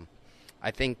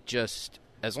I think just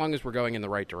as long as we're going in the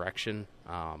right direction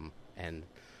and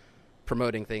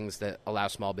promoting things that allow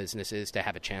small businesses to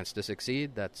have a chance to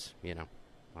succeed, that's, you know,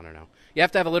 I don't know. You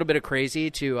have to have a little bit of crazy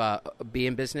to be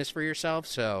in business for yourself.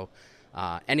 So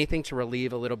anything to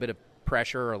relieve a little bit of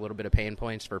pressure or a little bit of pain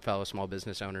points for fellow small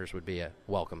business owners would be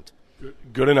welcomed.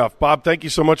 Good enough. Bob, thank you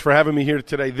so much for having me here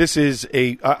today. This is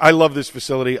I love this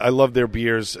facility. I love their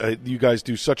beers. You guys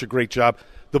do such a great job.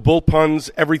 The bull puns,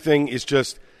 everything is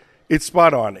just, it's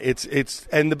spot on. It's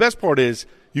and the best part is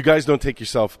you guys don't take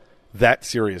yourself that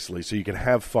seriously, so you can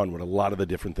have fun with a lot of the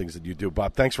different things that you do.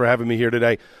 Bob, thanks for having me here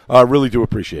today. I really do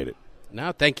appreciate it.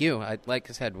 No, thank you. Like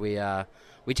I said,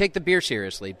 we take the beer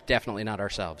seriously, definitely not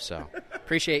ourselves. So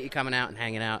appreciate you coming out and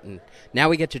hanging out, and now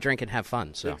we get to drink and have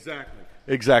fun. So exactly.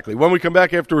 Exactly. When we come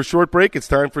back after a short break, it's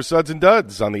time for Suds and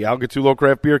Duds on the Al Gattullo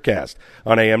Craft Beer Cast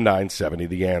on AM 970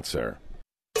 The Answer.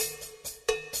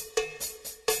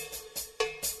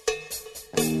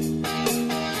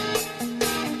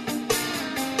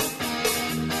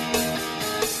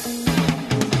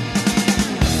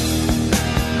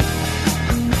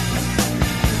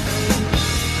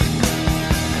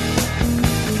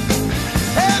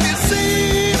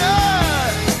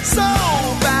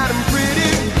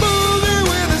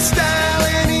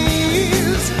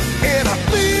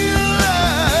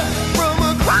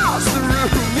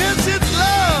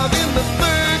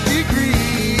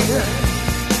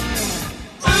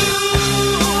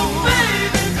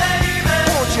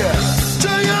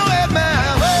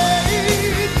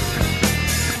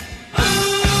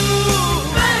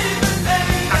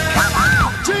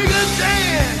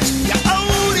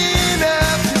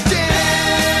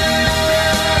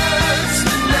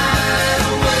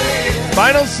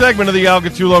 Final segment of the Al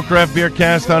Gattullo Craft Beer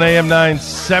Cast on AM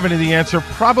 970 The Answer.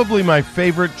 Probably my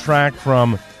favorite track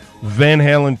from Van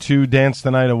Halen 2, Dance the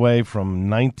Night Away from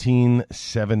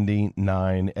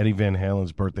 1979. Eddie Van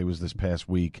Halen's birthday was this past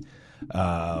week.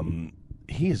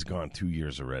 He has gone 2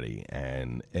 years already,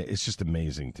 and it's just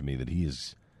amazing to me that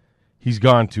he's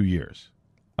gone 2 years.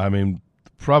 I mean,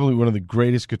 probably one of the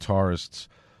greatest guitarists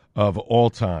of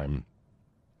all time,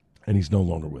 and he's no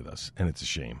longer with us, and it's a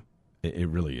shame. It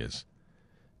really is.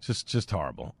 Just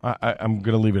horrible. I'm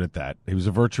going to leave it at that. He was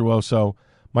a virtuoso.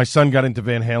 My son got into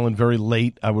Van Halen very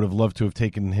late. I would have loved to have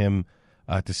taken him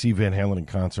to see Van Halen in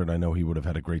concert. I know he would have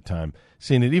had a great time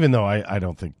seeing it, even though I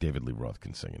don't think David Lee Roth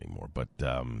can sing anymore. But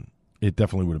it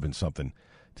definitely would have been something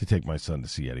to take my son to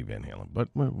see Eddie Van Halen. But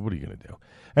what are you going to do?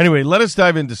 Anyway, let us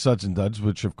dive into Suds and Duds,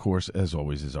 which, of course, as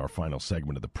always, is our final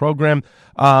segment of the program.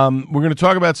 We're going to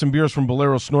talk about some beers from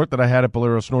Bolero Snort that I had at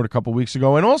Bolero Snort a couple weeks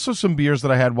ago, and also some beers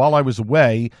that I had while I was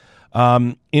away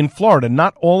in Florida.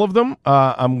 Not all of them.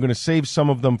 I'm going to save some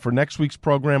of them for next week's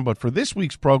program, but for this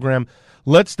week's program,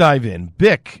 let's dive in.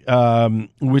 Bic,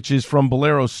 which is from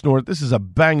Bolero Snort. This is a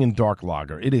banging dark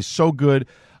lager. It is so good.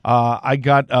 I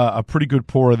got a pretty good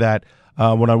pour of that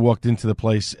when I walked into the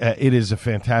place. It is a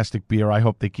fantastic beer. I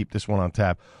hope they keep this one on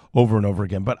tap over and over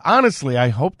again. But honestly, I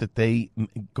hope that they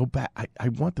go back. I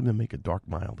want them to make a dark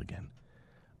mild again.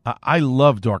 I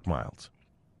love dark milds.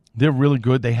 They're really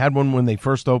good. They had one when they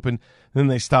first opened, then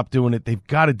they stopped doing it. They've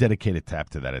got a dedicated tap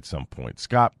to that at some point.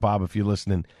 Scott, Bob, if you're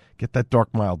listening, get that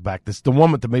dark mild back. This the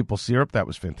one with the maple syrup. That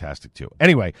was fantastic too.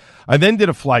 Anyway, I then did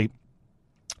a flight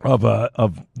of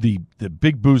the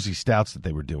big boozy stouts that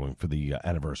they were doing for the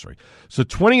anniversary. So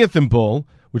 20th and Bull,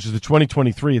 which is the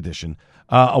 2023 edition,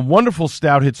 a wonderful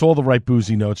stout, hits all the right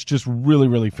boozy notes, just really,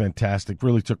 really fantastic.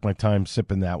 Really took my time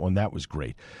sipping that one. That was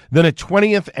great. Then a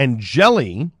 20th and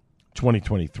Jelly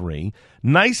 2023,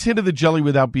 nice hit of the jelly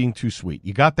without being too sweet.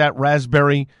 You got that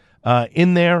raspberry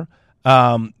in there,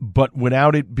 but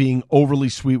without it being overly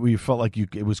sweet where you felt like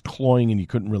it was cloying and you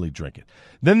couldn't really drink it.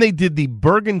 Then they did the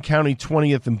Bergen County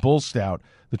 20th and Bull Stout,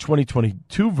 the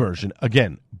 2022 version.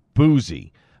 Again,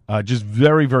 boozy, just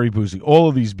very, very boozy. All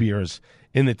of these beers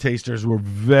in the tasters were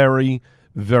very,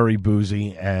 very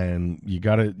boozy, and you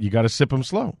gotta sip them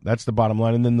slow. That's the bottom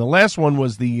line. And then the last one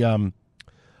was the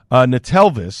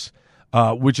Natelvis,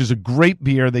 which is a great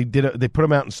beer. They put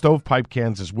them out in stovepipe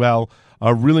cans as well.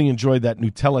 Really enjoyed that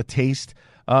Nutella taste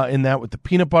in that with the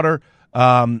peanut butter.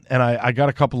 And I got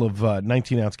a couple of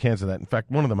 19-ounce cans of that. In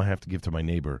fact, one of them I have to give to my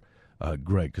neighbor,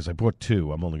 Greg, because I bought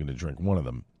two. I'm only going to drink one of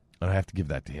them, and I have to give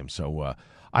that to him. So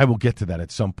I will get to that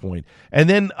at some point. And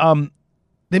then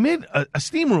they made a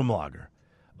steam room lager,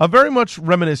 very much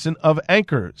reminiscent of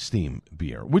Anchor Steam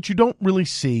beer, which you don't really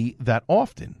see that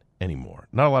often anymore.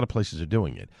 Not a lot of places are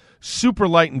doing it. Super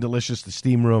light and delicious, the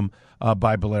Steam Room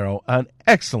by Bolero. An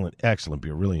excellent, excellent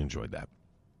beer. Really enjoyed that.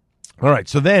 All right,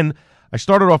 so then I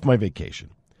started off my vacation.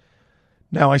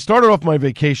 Now, I started off my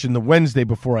vacation the Wednesday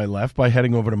before I left by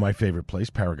heading over to my favorite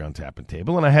place, Paragon Tap and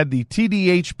Table, and I had the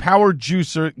TDH Power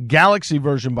Juicer Galaxy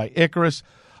version by Icarus.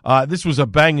 This was a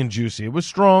banging juicy. It was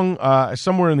strong,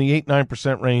 somewhere in the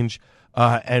 8-9% range,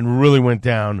 and really went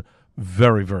down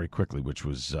very, very quickly, which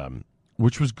was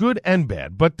good and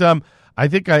bad. But I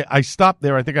think I stopped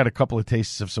there. I think I had a couple of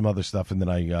tastes of some other stuff, and then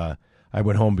I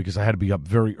went home because I had to be up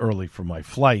very early for my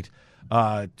flight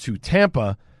to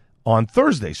Tampa on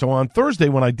Thursday. So on Thursday,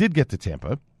 when I did get to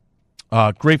Tampa,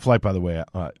 great flight, by the way,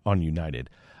 on United.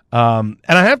 And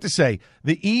I have to say,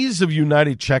 the ease of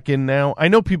United check-in now, I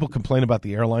know people complain about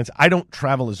the airlines. I don't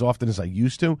travel as often as I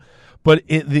used to, but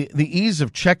the ease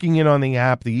of checking in on the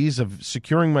app, the ease of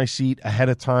securing my seat ahead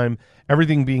of time,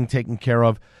 everything being taken care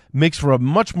of, makes for a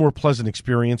much more pleasant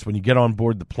experience when you get on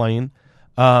board the plane.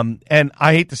 And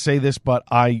I hate to say this, but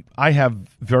I have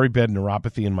very bad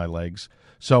neuropathy in my legs.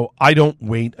 So I don't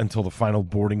wait until the final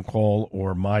boarding call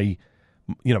or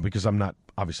because I'm not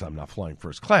flying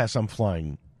first class. I'm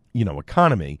flying,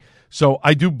 economy. So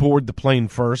I do board the plane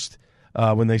first.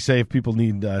 When they say if people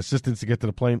need assistance to get to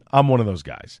the plane, I'm one of those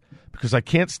guys because I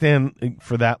can't stand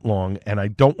for that long, and I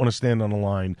don't want to stand on a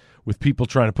line with people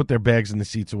trying to put their bags in the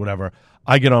seats or whatever.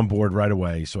 I get on board right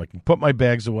away so I can put my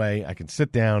bags away, I can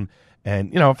sit down,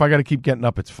 and, if I got to keep getting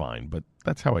up, it's fine, but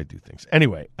that's how I do things.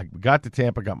 Anyway, I got to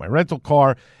Tampa, got my rental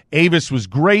car. Avis was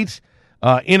great.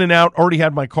 In and out, already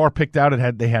had my car picked out.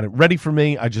 They had it ready for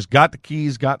me. I just got the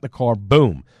keys, got in the car,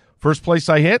 boom. First place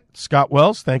I hit, Scott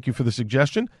Wells, thank you for the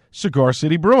suggestion, Cigar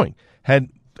City Brewing.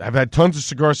 I've had tons of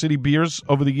Cigar City beers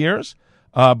over the years,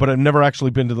 but I've never actually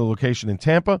been to the location in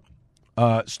Tampa.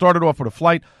 Started off with a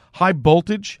flight, high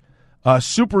voltage,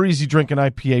 super easy drinking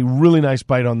IPA, really nice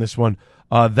bite on this one.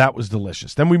 That was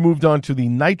delicious. Then we moved on to the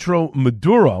Nitro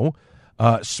Maduro,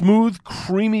 smooth,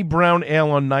 creamy brown ale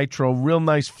on Nitro, real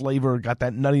nice flavor, got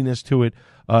that nuttiness to it,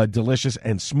 delicious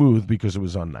and smooth because it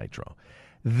was on Nitro.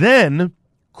 Then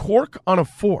Cork on a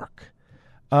Fork.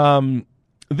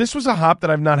 This was a hop that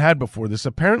I've not had before.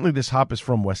 Apparently this hop is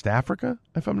from West Africa,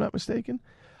 if I'm not mistaken.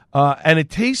 And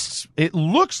it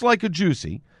looks like a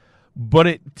juicy, but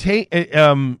it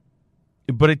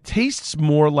tastes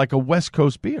more like a West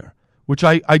Coast beer, which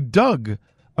I dug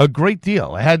a great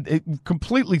deal. It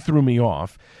completely threw me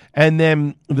off. And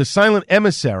then the Silent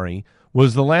Emissary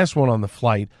was the last one on the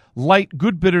flight. Light,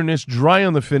 good bitterness, dry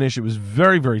on the finish. It was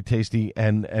very, very tasty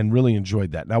and really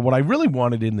enjoyed that. Now, what I really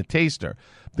wanted in the taster,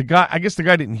 I guess the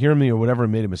guy didn't hear me or whatever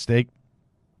and made a mistake.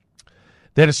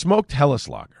 They had a smoked Helles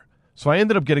lager. So I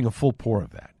ended up getting a full pour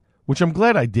of that, which I'm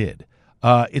glad I did.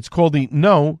 It's called the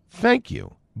No Thank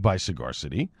You by Cigar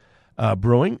City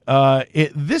Brewing.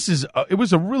 It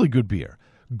was a really good beer.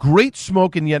 Great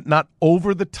smoke and yet not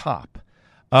over the top.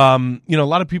 A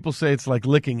lot of people say it's like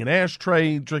licking an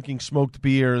ashtray, drinking smoked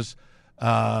beers,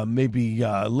 maybe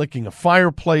licking a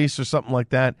fireplace or something like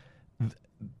that.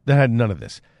 That had none of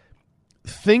this.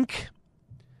 Think,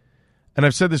 and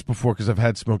I've said this before because I've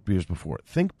had smoked beers before,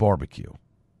 think barbecue,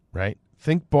 right?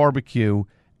 Think barbecue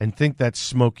and think that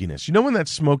smokiness. You know when that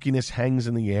smokiness hangs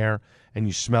in the air and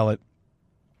you smell it,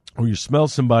 or you smell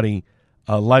somebody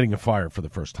lighting a fire for the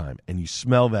first time and you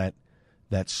smell that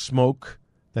smoke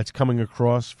that's coming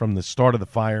across from the start of the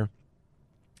fire?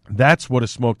 That's what a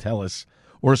smoked Helles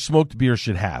or a smoked beer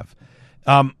should have.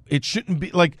 It shouldn't be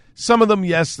like some of them,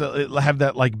 yes, have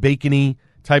that like bacony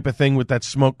type of thing with that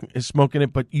smoke in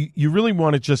it, but you really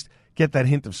want to just get that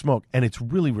hint of smoke, and it's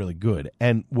really, really good.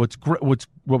 And what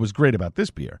was great about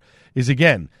this beer is,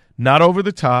 again, not over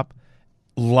the top,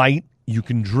 light. You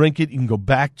can drink it. You can go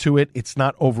back to it. It's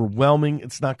not overwhelming.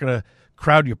 It's not going to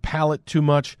crowd your palate too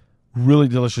much. Really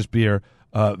delicious beer.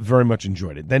 Very much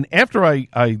enjoyed it. Then after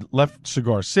I left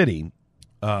Cigar City,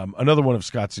 another one of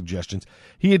Scott's suggestions,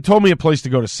 he had told me a place to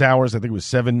go to Sours. I think it was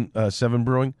Seven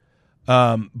Brewing.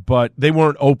 But they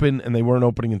weren't open, and they weren't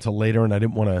opening until later, and I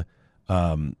didn't want to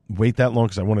wait that long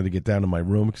because I wanted to get down to my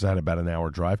room because I had about an hour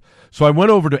drive. So I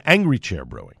went over to Angry Chair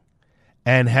Brewing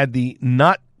and had the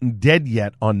Not Dead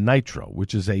Yet on Nitro,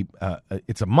 which is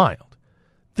it's a mild.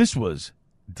 This was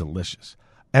delicious.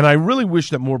 And I really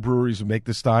wish that more breweries would make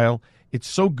this style. It's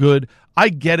so good. I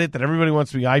get it that everybody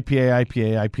wants to be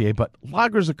IPA, but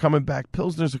lagers are coming back,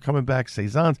 Pilsners are coming back,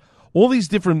 Saisons, all these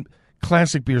different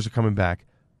classic beers are coming back.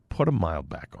 Put a mild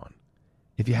back on.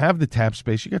 If you have the tap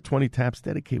space, you got 20 taps,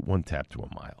 dedicate one tap to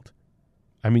a mild.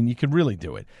 I mean, you can really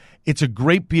do it. It's a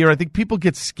great beer. I think people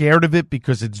get scared of it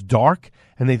because it's dark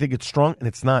and they think it's strong, and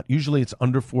it's not. Usually it's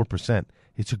under 4%.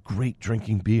 It's a great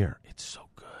drinking beer. It's so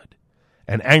good.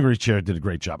 And Angry Chair did a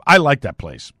great job. I like that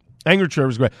place. Angry Chair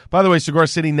was great. By the way, Cigar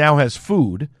City now has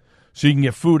food, so you can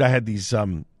get food. I had these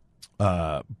burnt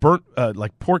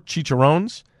like pork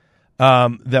chicharrones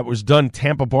that was done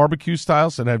Tampa barbecue style,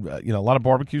 so it had a lot of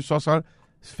barbecue sauce on it.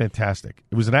 It's fantastic.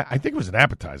 It was I think it was an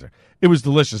appetizer. It was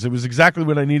delicious. It was exactly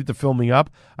what I needed to fill me up.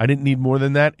 I didn't need more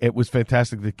than that. It was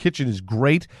fantastic. The kitchen is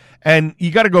great, and you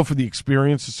got to go for the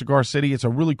experience of Cigar City. It's a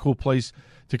really cool place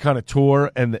to kind of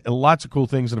tour, and lots of cool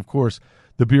things. And of course,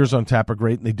 the beers on tap are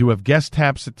great, and they do have guest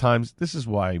taps at times. This is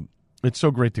why it's so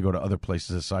great to go to other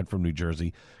places aside from New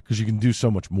Jersey, because you can do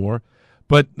so much more.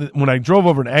 But when I drove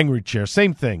over to Angry Chair,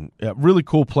 same thing. Really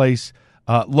cool place.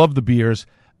 Love the beers.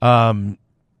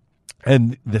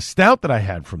 And the stout that I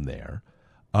had from there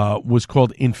was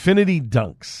called Infinity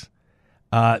Dunks.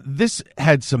 This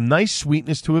had some nice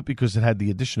sweetness to it because it had the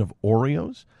addition of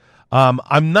Oreos.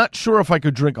 I'm not sure if I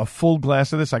could drink a full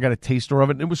glass of this. I got a taster of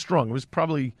it, and it was strong. It was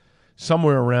probably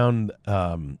somewhere around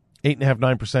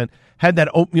 8.5%, 9%. Had that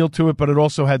oatmeal to it, but it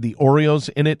also had the Oreos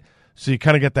in it. So you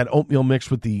kind of get that oatmeal mix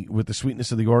with the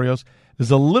sweetness of the Oreos. It's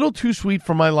a little too sweet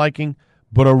for my liking,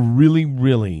 but a really,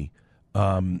 really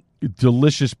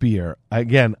delicious beer.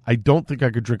 Again, I don't think I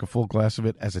could drink a full glass of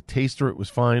it. As a taster, it was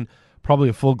fine. Probably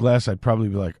a full glass, I'd probably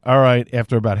be like, all right,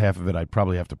 after about half of it, I'd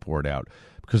probably have to pour it out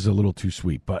because it's a little too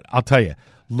sweet. But I'll tell you,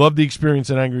 love the experience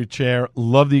at Angry Chair.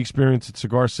 Love the experience at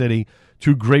Cigar City.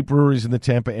 2 great breweries in the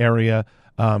Tampa area.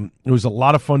 It was a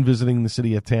lot of fun visiting the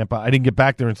city of Tampa. I didn't get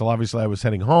back there until obviously I was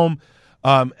heading home.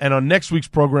 And on next week's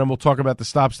program, we'll talk about the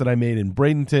stops that I made in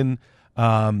Bradenton.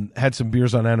 Had some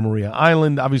beers on Anna Maria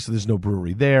Island. Obviously, there's no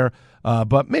brewery there,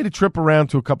 but made a trip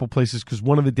around to a couple places because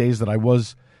one of the days that I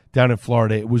was down in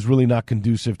Florida, it was really not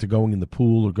conducive to going in the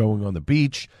pool or going on the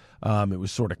beach. It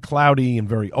was sort of cloudy and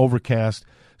very overcast.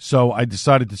 So I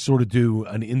decided to sort of do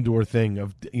an indoor thing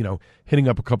of, hitting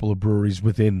up a couple of breweries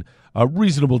within a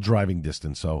reasonable driving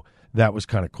distance. So that was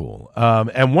kind of cool.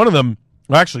 And one of them,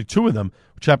 well, actually 2 of them,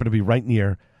 which happened to be right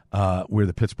near where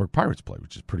the Pittsburgh Pirates play,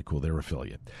 which is pretty cool. They're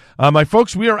affiliate. My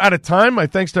folks, we are out of time. My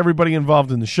thanks to everybody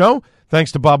involved in the show.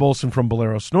 Thanks to Bob Olson from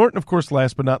Bolero Snort. And, of course,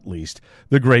 last but not least,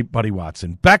 the great Buddy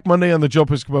Watson. Back Monday on the Joe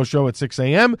Piscopo Show at 6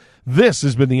 a.m. This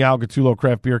has been the Al Gattullo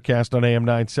Craft Beer Cast on AM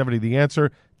 970. The Answer.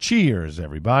 Cheers,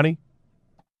 everybody.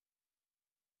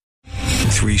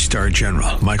 3-star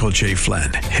General Michael J.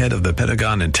 Flynn, head of the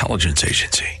Pentagon Intelligence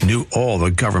Agency, knew all the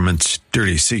government's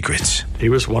dirty secrets. He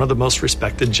was one of the most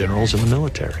respected generals in the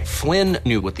military. Flynn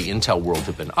knew what the intel world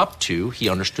had been up to. He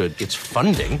understood its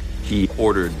funding. He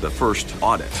ordered the first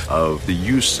audit of the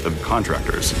use of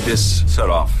contractors. This set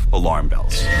off alarm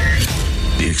bells.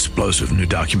 The explosive new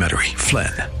documentary,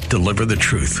 Flynn, Deliver the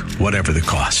Truth, Whatever the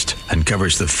Cost,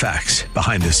 uncovers the facts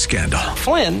behind this scandal.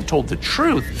 Flynn told the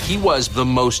truth. He was the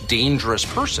most dangerous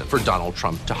person for Donald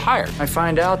Trump to hire. I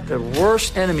find out the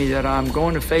worst enemy that I'm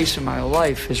going to face in my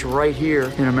life is right here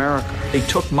in America. They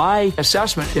took my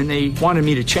assessment and they wanted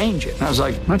me to change it. And I was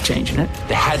like, I'm not changing it.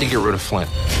 They had to get rid of Flynn.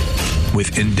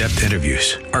 With in-depth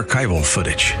interviews, archival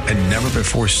footage, and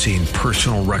never-before-seen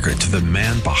personal records of the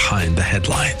man behind the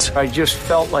headlines. I just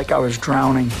felt like I was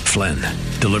drowning. Flynn,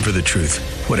 Deliver the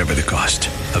Truth, Whatever the Cost.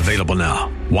 Available now.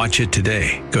 Watch it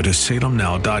today. Go to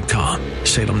salemnow.com.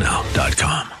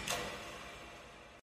 salemnow.com.